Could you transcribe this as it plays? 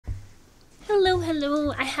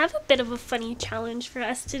Hello. I have a bit of a funny challenge for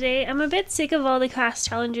us today. I'm a bit sick of all the CAS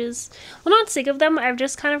challenges. Well, not sick of them. I've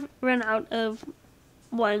just kind of run out of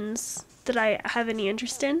ones that I have any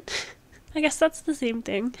interest in. I guess that's the same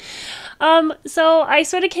thing. So I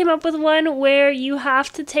sort of came up with one where you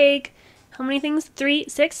have to take how many things?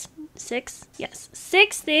 Six? Yes.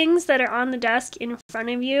 6 things that are on the desk in front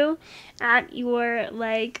of you at your,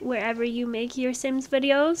 wherever you make your Sims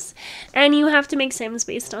videos. And you have to make Sims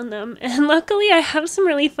based on them. And luckily I have some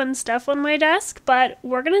really fun stuff on my desk, but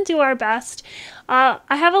we're gonna do our best. I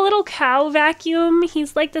have a little cow vacuum.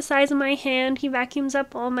 He's like the size of my hand. He vacuums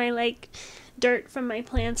up all my, dirt from my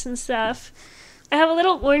plants and stuff. I have a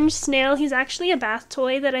little orange snail. He's actually a bath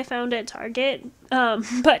toy that I found at Target,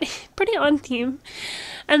 but pretty on theme.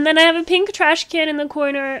 And then I have a pink trash can in the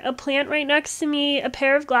corner, a plant right next to me, a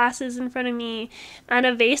pair of glasses in front of me, and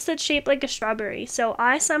a vase that's shaped like a strawberry. So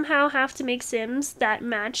I somehow have to make Sims that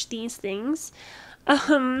match these things.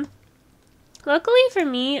 Luckily for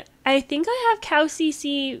me, I think I have cow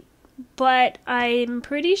CC, but I'm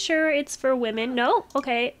pretty sure it's for women. No?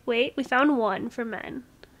 Okay, wait, we found one for men.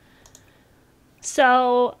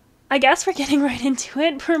 So I guess we're getting right into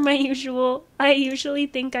it per my usual. I usually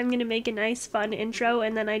think I'm going to make a nice fun intro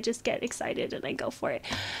and then I just get excited and I go for it.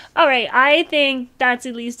 Alright, I think that's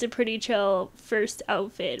at least a pretty chill first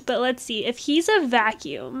outfit. But let's see, if he's a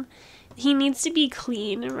vacuum, he needs to be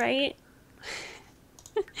clean, right?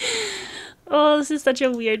 Oh, this is such a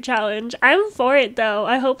weird challenge. I'm for it though.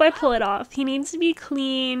 I hope I pull it off. He needs to be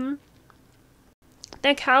clean.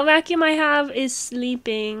 The cow vacuum I have is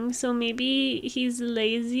sleeping, so maybe he's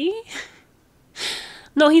lazy?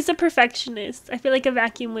 No, he's a perfectionist. I feel like a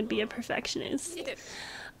vacuum would be a perfectionist.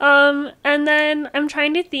 And then I'm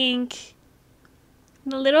trying to think.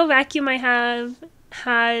 The little vacuum I have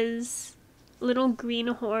has little green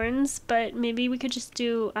horns, but maybe we could just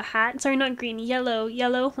do a hat. Sorry, not green,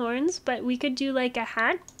 yellow horns, but we could do like a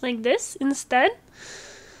hat like this instead.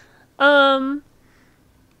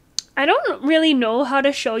 I don't really know how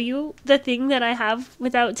to show you the thing that I have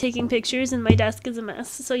without taking pictures, and my desk is a mess,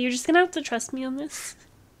 so you're just gonna have to trust me on this.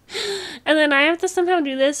 And then I have to somehow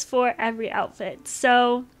do this for every outfit.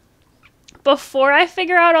 So before I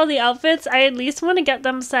figure out all the outfits, I at least want to get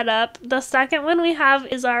them set up. The second one we have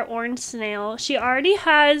is our orange snail. She already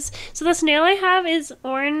has, so the snail I have is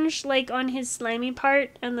orange on his slimy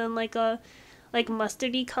part, and then a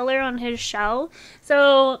mustardy color on his shell.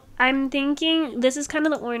 So I'm thinking this is kind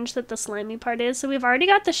of the orange that the slimy part is. So we've already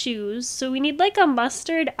got the shoes. So we need a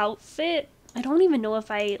mustard outfit. I don't even know if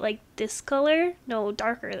I like this color. No,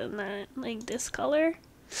 darker than that. Like this color.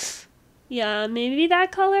 Yeah, maybe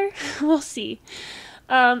that color. We'll see.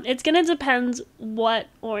 It's gonna depend what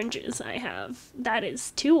oranges I have. That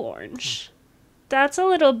is too orange. That's a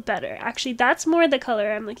little better. Actually, that's more the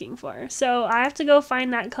color I'm looking for. So I have to go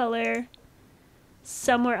find that color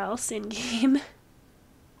somewhere else in game.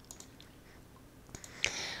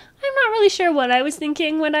 I'm not really sure what I was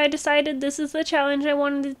thinking when I decided this is the challenge I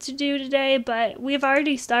wanted to do today, but we've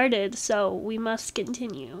already started, so we must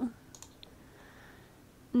continue.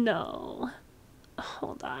 No.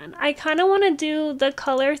 Hold on. I kind of want to do the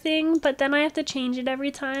color thing, but then I have to change it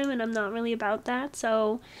every time, and I'm not really about that,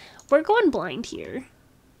 so we're going blind here.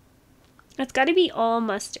 It's got to be all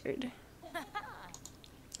mustard.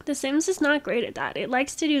 The Sims is not great at that. It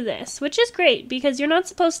likes to do this, which is great because you're not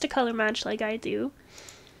supposed to color match like I do.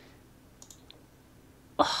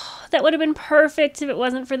 Oh, that would have been perfect if it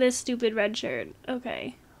wasn't for this stupid red shirt.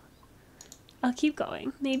 Okay. I'll keep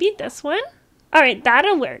going. Maybe this one? Alright,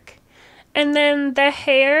 that'll work. And then the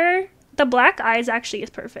hair, the black eyes actually is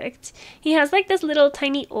perfect. He has this little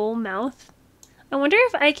tiny old mouth. I wonder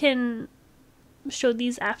if I can show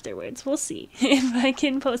these afterwards. We'll see if I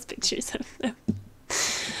can post pictures of them.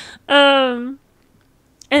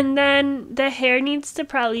 And then the hair needs to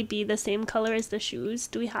probably be the same color as the shoes.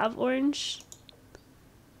 Do we have orange?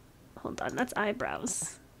 Hold on, that's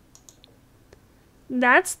eyebrows.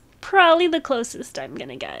 That's probably the closest I'm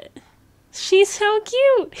gonna get. She's so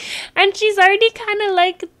cute! And she's already kind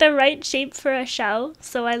of the right shape for a shell,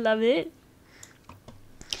 so I love it.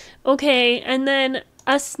 Okay, and then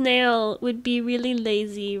a snail would be really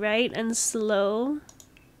lazy, right? And slow.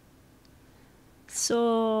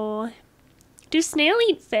 So, do snail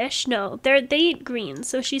eat fish? No, they eat green.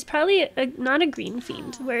 So she's probably not a green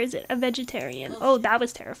fiend. Where is it? A vegetarian. Oh, that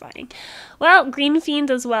was terrifying. Well, green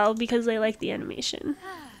fiend as well because they like the animation.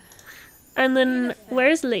 And then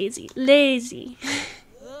where's lazy? Lazy.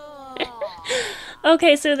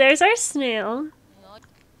 Okay, so there's our snail.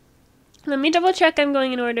 Let me double check I'm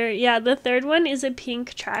going in order. Yeah, the third one is a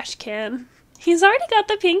pink trash can. He's already got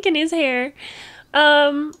the pink in his hair.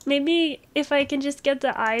 Maybe if I can just get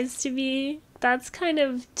the eyes to be, that's kind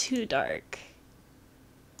of too dark.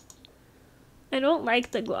 I don't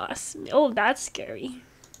like the gloss. Oh, that's scary.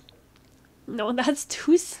 No,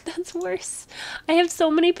 that's worse. I have so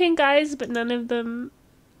many pink eyes, but none of them.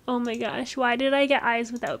 Oh my gosh, why did I get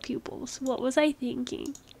eyes without pupils? What was I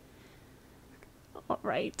thinking?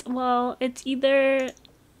 Alright, well, it's either,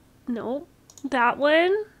 no, that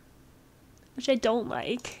one, which I don't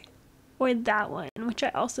like, or that one, which I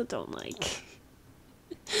also don't like.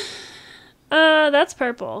 That's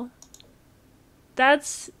purple.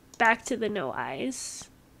 That's back to the no eyes.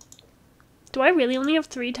 Do I really only have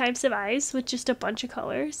 3 types of eyes with just a bunch of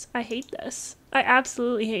colors? I hate this. I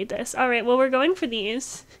absolutely hate this. Alright, well, we're going for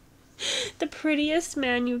these. The prettiest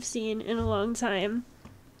man you've seen in a long time.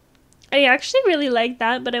 I actually really like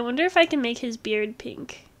that, but I wonder if I can make his beard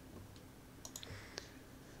pink.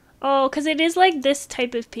 Oh, because it is like this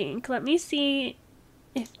type of pink. Let me see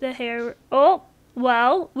if the hair... Oh,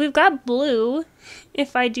 well, we've got blue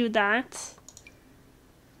if I do that.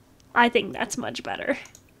 I think that's much better.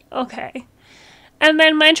 Okay. And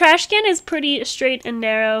then my trash can is pretty straight and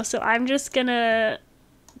narrow, so I'm just gonna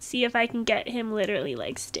see if I can get him literally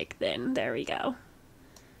like stick thin. There we go.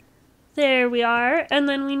 There we are. And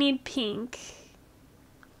then we need pink.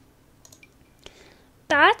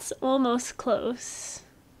 That's almost close.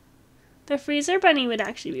 The freezer bunny would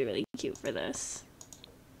actually be really cute for this.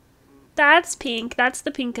 That's pink. That's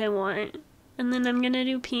the pink I want. And then I'm gonna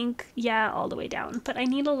do pink, yeah, all the way down. But I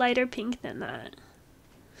need a lighter pink than that.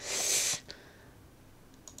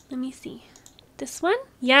 Let me see. This one?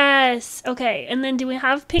 Yes. Okay. And then do we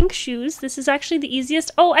have pink shoes? This is actually the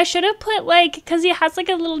easiest. Oh, I should have put like, because he has like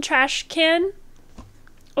a little trash can.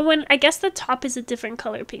 Oh, and I guess the top is a different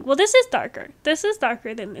color pink. Well, this is darker. This is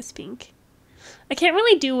darker than this pink. I can't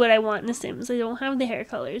really do what I want in The Sims. I don't have the hair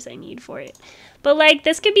colors I need for it. But like,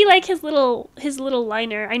 this could be like his little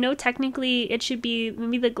liner. I know technically it should be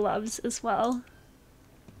maybe the gloves as well.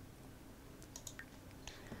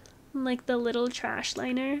 Like the little trash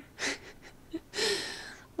liner.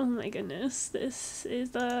 Oh my goodness, this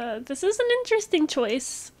is an interesting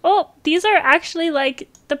choice. Oh, these are actually like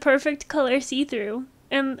the perfect color see-through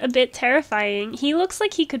and a bit terrifying. He looks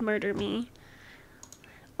like he could murder me.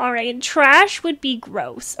 Alright, trash would be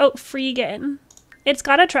gross. Oh, freegan. It's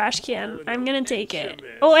got a trash can. I'm gonna take it.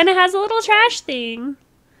 Oh, and it has a little trash thing.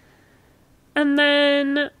 And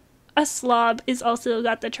then a slob is also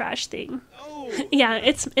got the trash thing. Yeah,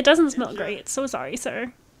 it doesn't smell great. So sorry,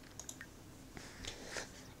 sir.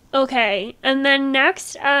 Okay, and then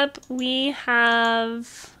next up we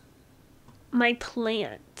have my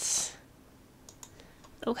plant.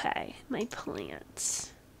 Okay, my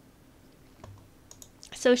plant.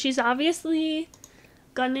 So she's obviously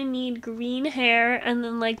gonna need green hair and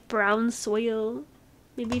then like brown soil.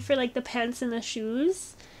 Maybe for like the pants and the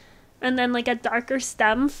shoes. And then like a darker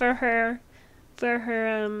stem for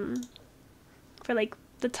like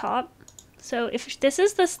the top. So if this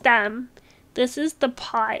is the stem, this is the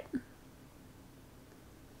pot,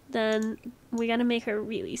 then we gotta make her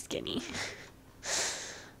really skinny.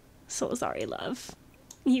 So sorry, love.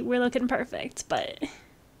 We're looking perfect, but...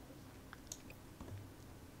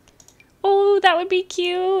 Oh, that would be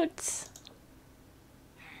cute.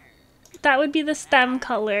 That would be the stem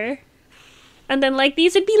color. And then like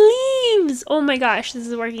these would be leaves. Oh my gosh, this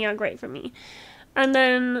is working out great for me. And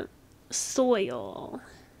then soil.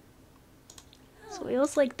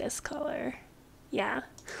 Soil's like this color. Yeah.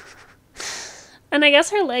 And I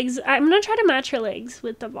guess her legs, I'm gonna try to match her legs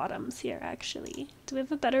with the bottoms here actually. Do we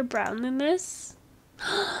have a better brown than this?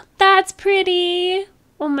 That's pretty.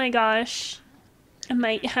 Oh my gosh. I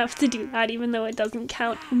might have to do that even though it doesn't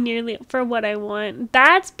count nearly for what I want.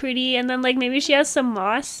 That's pretty. And then like maybe she has some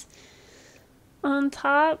moss on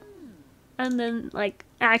top. And then like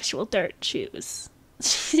actual dirt shoes.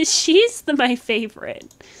 She's my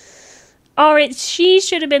favorite. Alright, she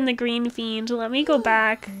should have been the green fiend. Let me go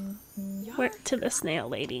back to the snail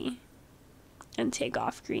lady and take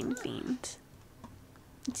off green fiend.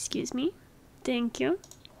 Excuse me. Thank you.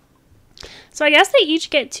 So I guess they each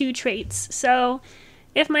get 2 traits. So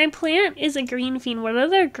if my plant is a green fiend, what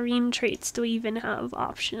other green traits do we even have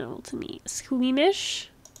optional to me? Squeamish?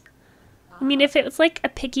 I mean, if it was like a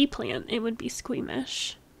picky plant, it would be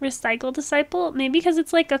squeamish. Recycle disciple? Maybe because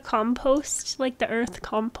it's like a compost, like the earth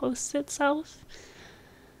composts itself.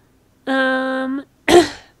 What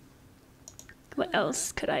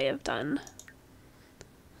else could I have done?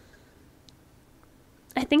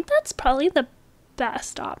 I think that's probably the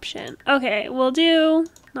best option. Okay, we'll do,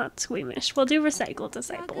 not squeamish, we'll do recycle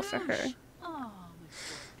disciple for her.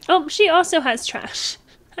 Oh, she also has trash.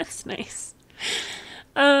 That's nice.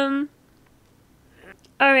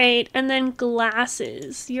 All right, and then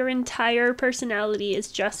glasses. Your entire personality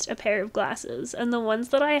is just a pair of glasses. And the ones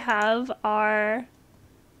that I have are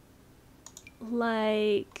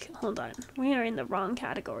like, hold on, we are in the wrong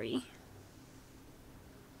category.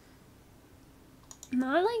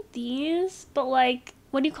 Not like these, but like,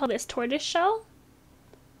 what do you call this? Tortoise shell?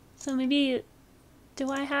 So maybe,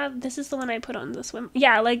 do I have, this is the one I put on the swim.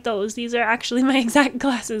 Yeah, like those. These are actually my exact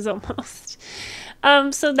glasses almost.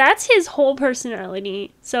 So that's his whole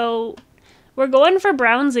personality. So we're going for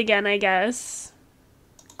browns again, I guess.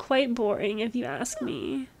 Quite boring if you ask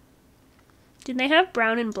me. Did they have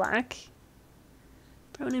brown and black?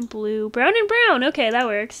 Brown and blue. Brown and brown. Okay, that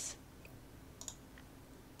works.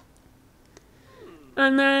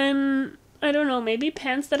 And then, I don't know, maybe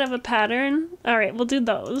pants that have a pattern. Alright, we'll do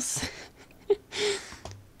those.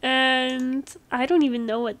 And I don't even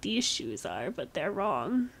know what these shoes are, but they're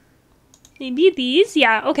wrong. Maybe these?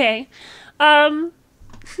 Yeah, okay.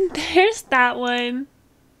 There's that one.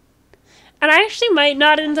 And I actually might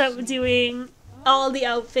not end up doing all the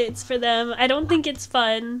outfits for them. I don't think it's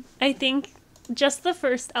fun. I think just the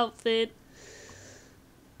first outfit.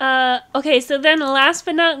 Okay, so then last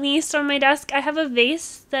but not least on my desk, I have a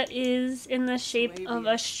vase that is in the shape of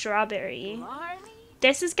a strawberry.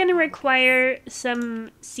 This is gonna require some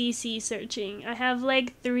CC searching. I have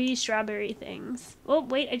like 3 strawberry things. Oh,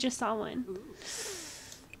 wait, I just saw one.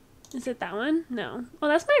 Is it that one? No. Oh,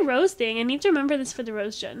 that's my rose thing. I need to remember this for the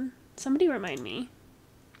rose gen. Somebody remind me.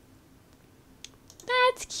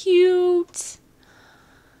 That's cute.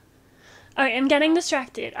 Alright, I'm getting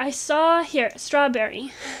distracted. I saw here,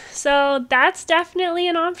 strawberry. So that's definitely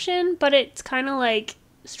an option, but it's kind of like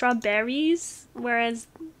strawberries, whereas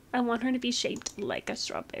I want her to be shaped like a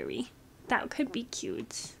strawberry. That could be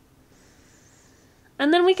cute.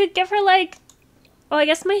 And then we could give her like, oh, I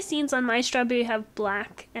guess my scenes on my strawberry have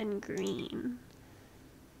black and green.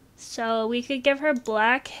 So we could give her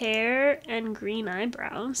black hair and green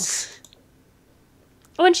eyebrows.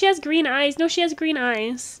 Oh, and she has green eyes. No, she has green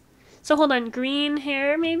eyes. So hold on, green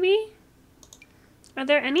hair maybe? Are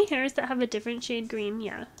there any hairs that have a different shade green?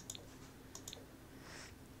 Yeah.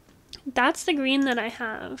 That's the green that I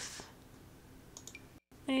have.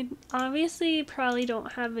 I obviously probably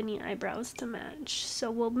don't have any eyebrows to match. So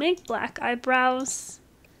we'll make black eyebrows.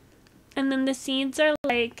 And then the seeds are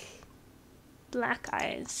like black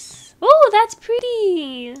eyes. Oh, that's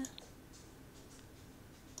pretty!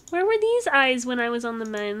 Where were these eyes when I was on the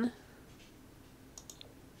men?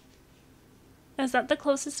 Is that the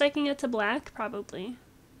closest I can get to black? Probably.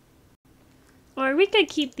 Or we could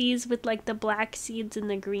keep these with like the black seeds and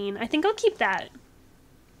the green. I think I'll keep that.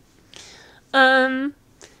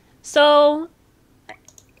 So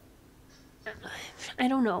I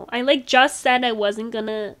don't know. I like just said I wasn't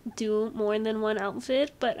gonna do more than one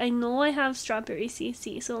outfit, but I know I have strawberry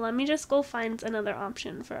CC, so let me just go find another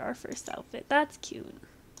option for our first outfit. That's cute.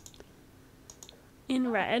 In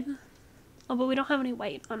red. Oh, but we don't have any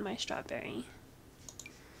white on my strawberry.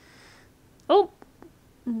 Oh,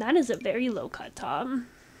 that is a very low cut top.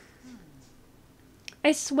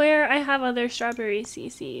 I swear I have other strawberry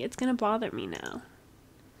CC. It's gonna bother me now.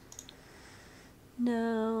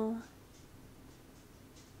 No.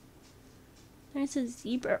 There's a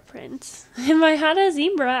zebra print. If I had a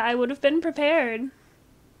zebra, I would have been prepared.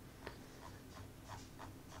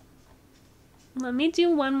 Let me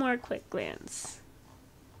do one more quick glance.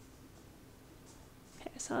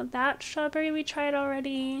 Okay, so that strawberry we tried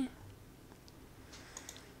already.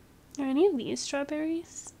 Are any of these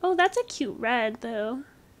strawberries? Oh, that's a cute red, though.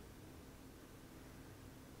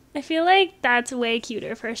 I feel like that's way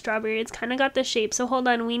cuter for a strawberry. It's kind of got the shape. So hold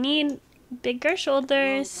on, we need bigger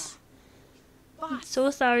shoulders. I'm so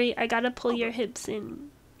sorry. I gotta pull your hips in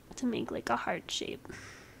to make like a heart shape.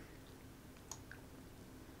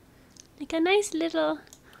 Like a nice little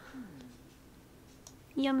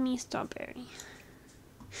yummy strawberry.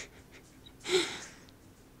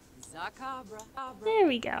 There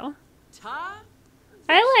we go.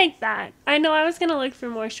 I like that. I know I was gonna look for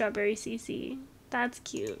more strawberry CC. That's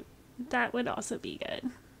cute. That would also be good.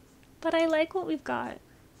 But I like what we've got.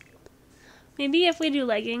 Maybe if we do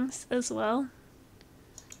leggings as well,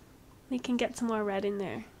 we can get some more red in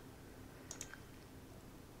there.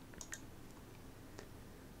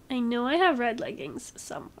 I know I have red leggings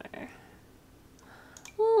somewhere.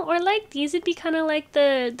 Oh, or like these would be kind of like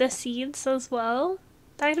the seeds as well.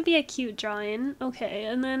 That would be a cute drawing. Okay,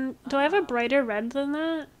 and then do I have a brighter red than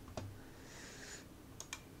that?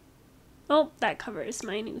 Oh, that covers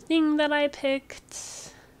my new thing that I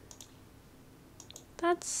picked.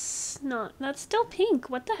 That's still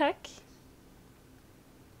pink. What the heck?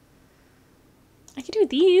 I could do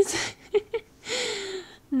these.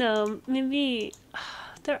 No, maybe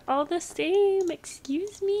they're all the same.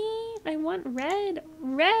 Excuse me. I want red.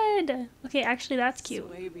 Red. Okay, actually that's cute.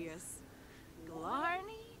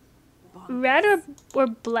 Red or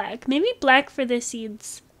black. Maybe black for the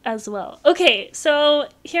seeds as well. Okay, so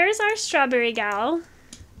here's our strawberry gal.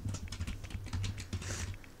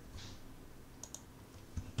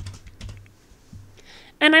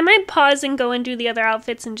 And I might pause and go and do the other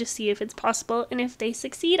outfits and just see if it's possible. And if they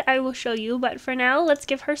succeed, I will show you. But for now, let's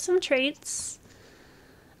give her some traits.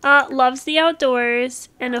 Loves the outdoors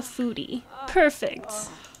and a foodie. Perfect.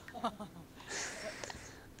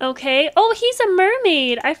 Okay. Oh, he's a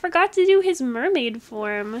mermaid. I forgot to do his mermaid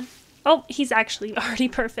form. Oh, he's actually already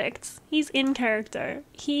perfect. He's in character.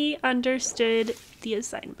 He understood the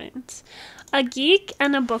assignment. A geek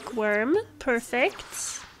and a bookworm.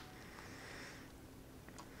 Perfect.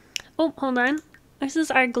 Oh, hold on. This is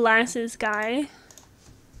our glasses guy.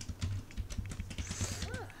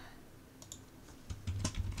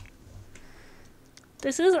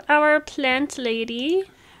 This is our plant lady.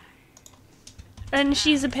 And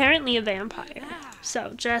she's apparently a vampire.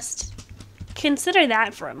 So just consider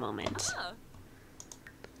that for a moment.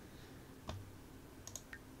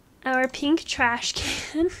 Our pink trash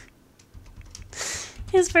can.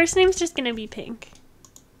 His first name's just gonna be Pink.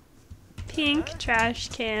 Pink trash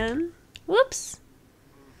can. Whoops.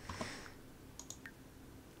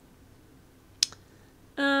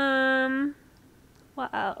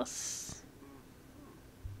 What else?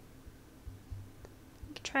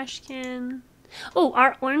 Trash can. Oh,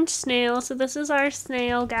 our orange snail. So this is our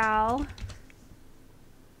snail gal.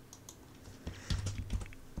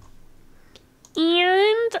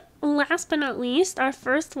 And last but not least, our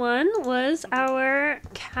first one was our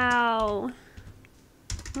cow.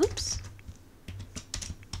 Oops.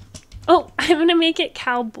 Oh, I'm gonna make it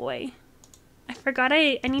cowboy. I forgot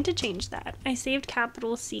I need to change that. I saved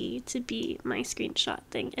capital C to be my screenshot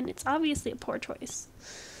thing, and it's obviously a poor choice.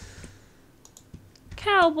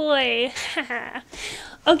 Cowboy.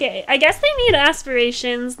 Okay, I guess they need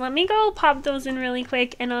aspirations. Let me go pop those in really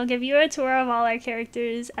quick, and I'll give you a tour of all our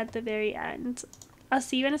characters at the very end. I'll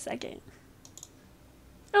see you in a second.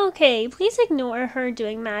 Okay, please ignore her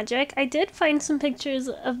doing magic. I did find some pictures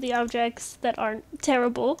of the objects that aren't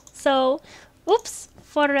terrible. So, whoops,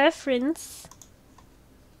 for reference,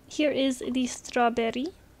 here is the strawberry.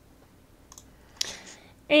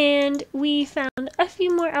 And we found a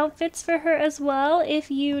few more outfits for her as well. If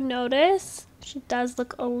you notice, she does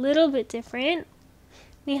look a little bit different.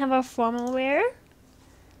 We have our formal wear,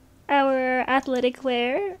 our athletic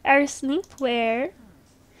wear, our sleep wear,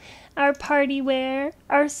 our party wear,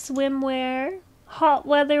 our swimwear, hot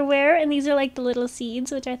weather wear, and these are like the little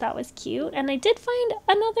seeds, which I thought was cute. And I did find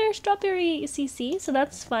another strawberry CC, so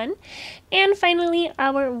that's fun. And finally,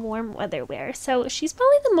 our warm weather wear. So she's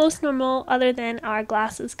probably the most normal other than our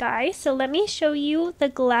glasses guy. So let me show you the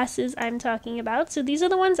glasses I'm talking about. So these are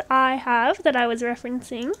the ones I have that I was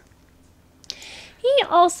referencing. He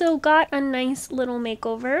also got a nice little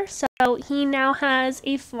makeover. So he now has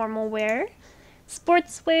a formal wear,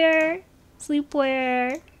 sportswear,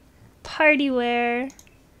 sleepwear, party wear,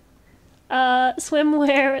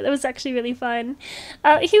 swimwear. That was actually really fun.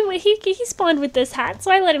 He spawned with this hat,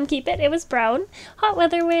 so I let him keep it. It was brown. Hot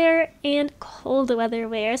weather wear and cold weather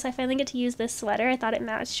wear. So I finally get to use this sweater. I thought it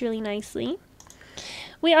matched really nicely.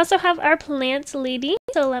 We also have our plant lady.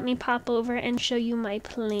 So let me pop over and show you my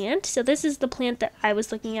plant. So this is the plant that I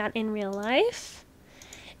was looking at in real life.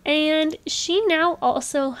 And she now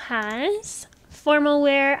also has formal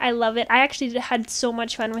wear. I love it. I actually had so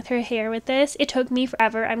much fun with her hair with this. It took me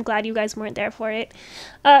forever. I'm glad you guys weren't there for it.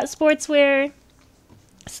 Sportswear,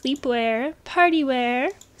 sleepwear, party wear,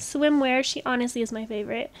 swimwear. She honestly is my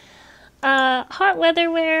favorite. Hot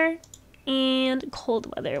weather wear and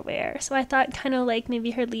cold weather wear. So I thought kind of like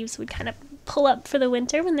maybe her leaves would kind of pull up for the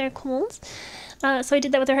winter when they're cold. So I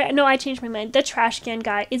did that with her hair. No, I changed my mind. The trash can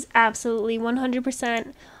guy is absolutely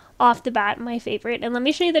 100% off the bat my favorite. And let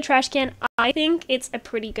me show you the trash can. I think it's a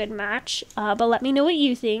pretty good match, but let me know what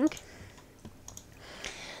you think.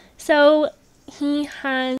 So he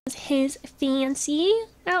has his fancy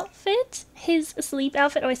outfit, his sleep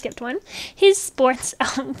outfit, oh I skipped one, his sports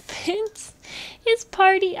outfit, his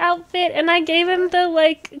party outfit, and I gave him the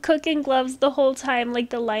like cooking gloves the whole time,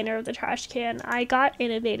 like the liner of the trash can. I got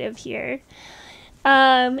innovative here.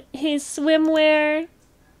 His swimwear,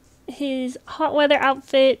 his hot weather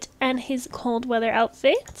outfit, and his cold weather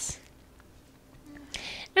outfit.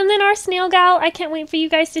 And then our snail gal, I can't wait for you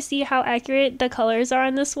guys to see how accurate the colors are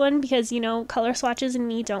on this one because, you know, color swatches and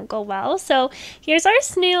me don't go well. So here's our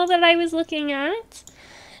snail that I was looking at.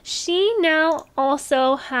 She now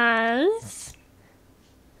also has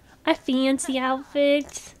a fancy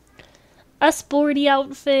outfit, a sporty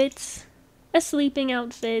outfit, a sleeping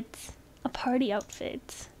outfit, a party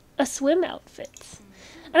outfit, a swim outfit.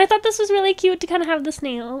 And I thought this was really cute to kind of have the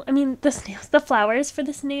the flowers for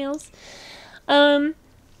the snails.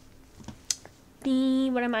 The,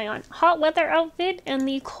 what am I on? Hot weather outfit and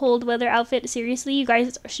the cold weather outfit. Seriously, you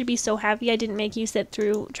guys should be so happy I didn't make you sit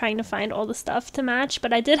through trying to find all the stuff to match,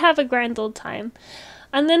 but I did have a grand old time.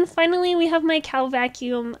 And then finally we have my cow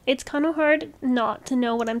vacuum. It's kind of hard not to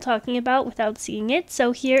know what I'm talking about without seeing it.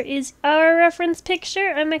 So here is our reference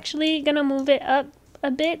picture. I'm actually gonna move it up a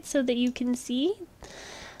bit so that you can see.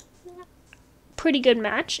 Pretty good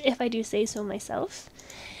match, if I do say so myself.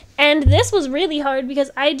 And this was really hard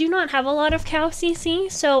because I do not have a lot of cow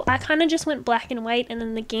CC, so I kind of just went black and white, and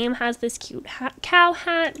then the game has this cute cow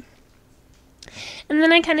hat. And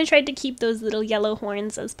then I kind of tried to keep those little yellow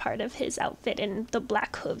horns as part of his outfit and the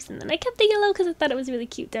black hooves, and then I kept the yellow because I thought it was really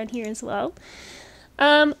cute down here as well.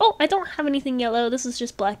 Oh, I don't have anything yellow. This is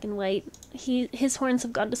just black and white. His horns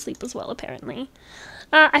have gone to sleep as well, apparently.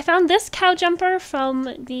 I found this cow jumper from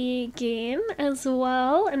the game as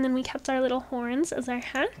well, and then we kept our little horns as our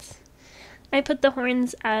hats. I put the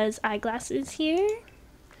horns as eyeglasses here.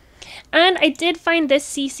 And I did find this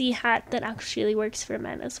CC hat that actually works for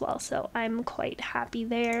men as well, so I'm quite happy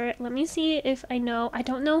there. Let me see if I know. I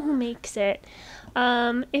don't know who makes it.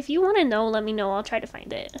 If you want to know, let me know. I'll try to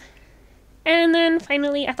find it. And then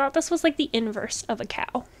finally, I thought this was like the inverse of a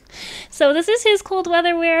cow. So this is his cold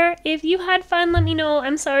weather wear. If you had fun, let me know.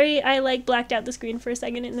 I'm sorry I like blacked out the screen for a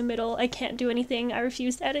second in the middle. I can't do anything. I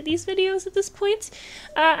refuse to edit these videos at this point.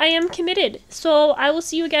 I am committed. So I will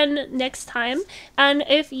see you again next time. And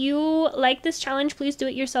if you like this challenge, please do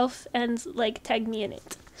it yourself and like tag me in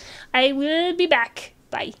it. I will be back.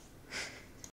 Bye.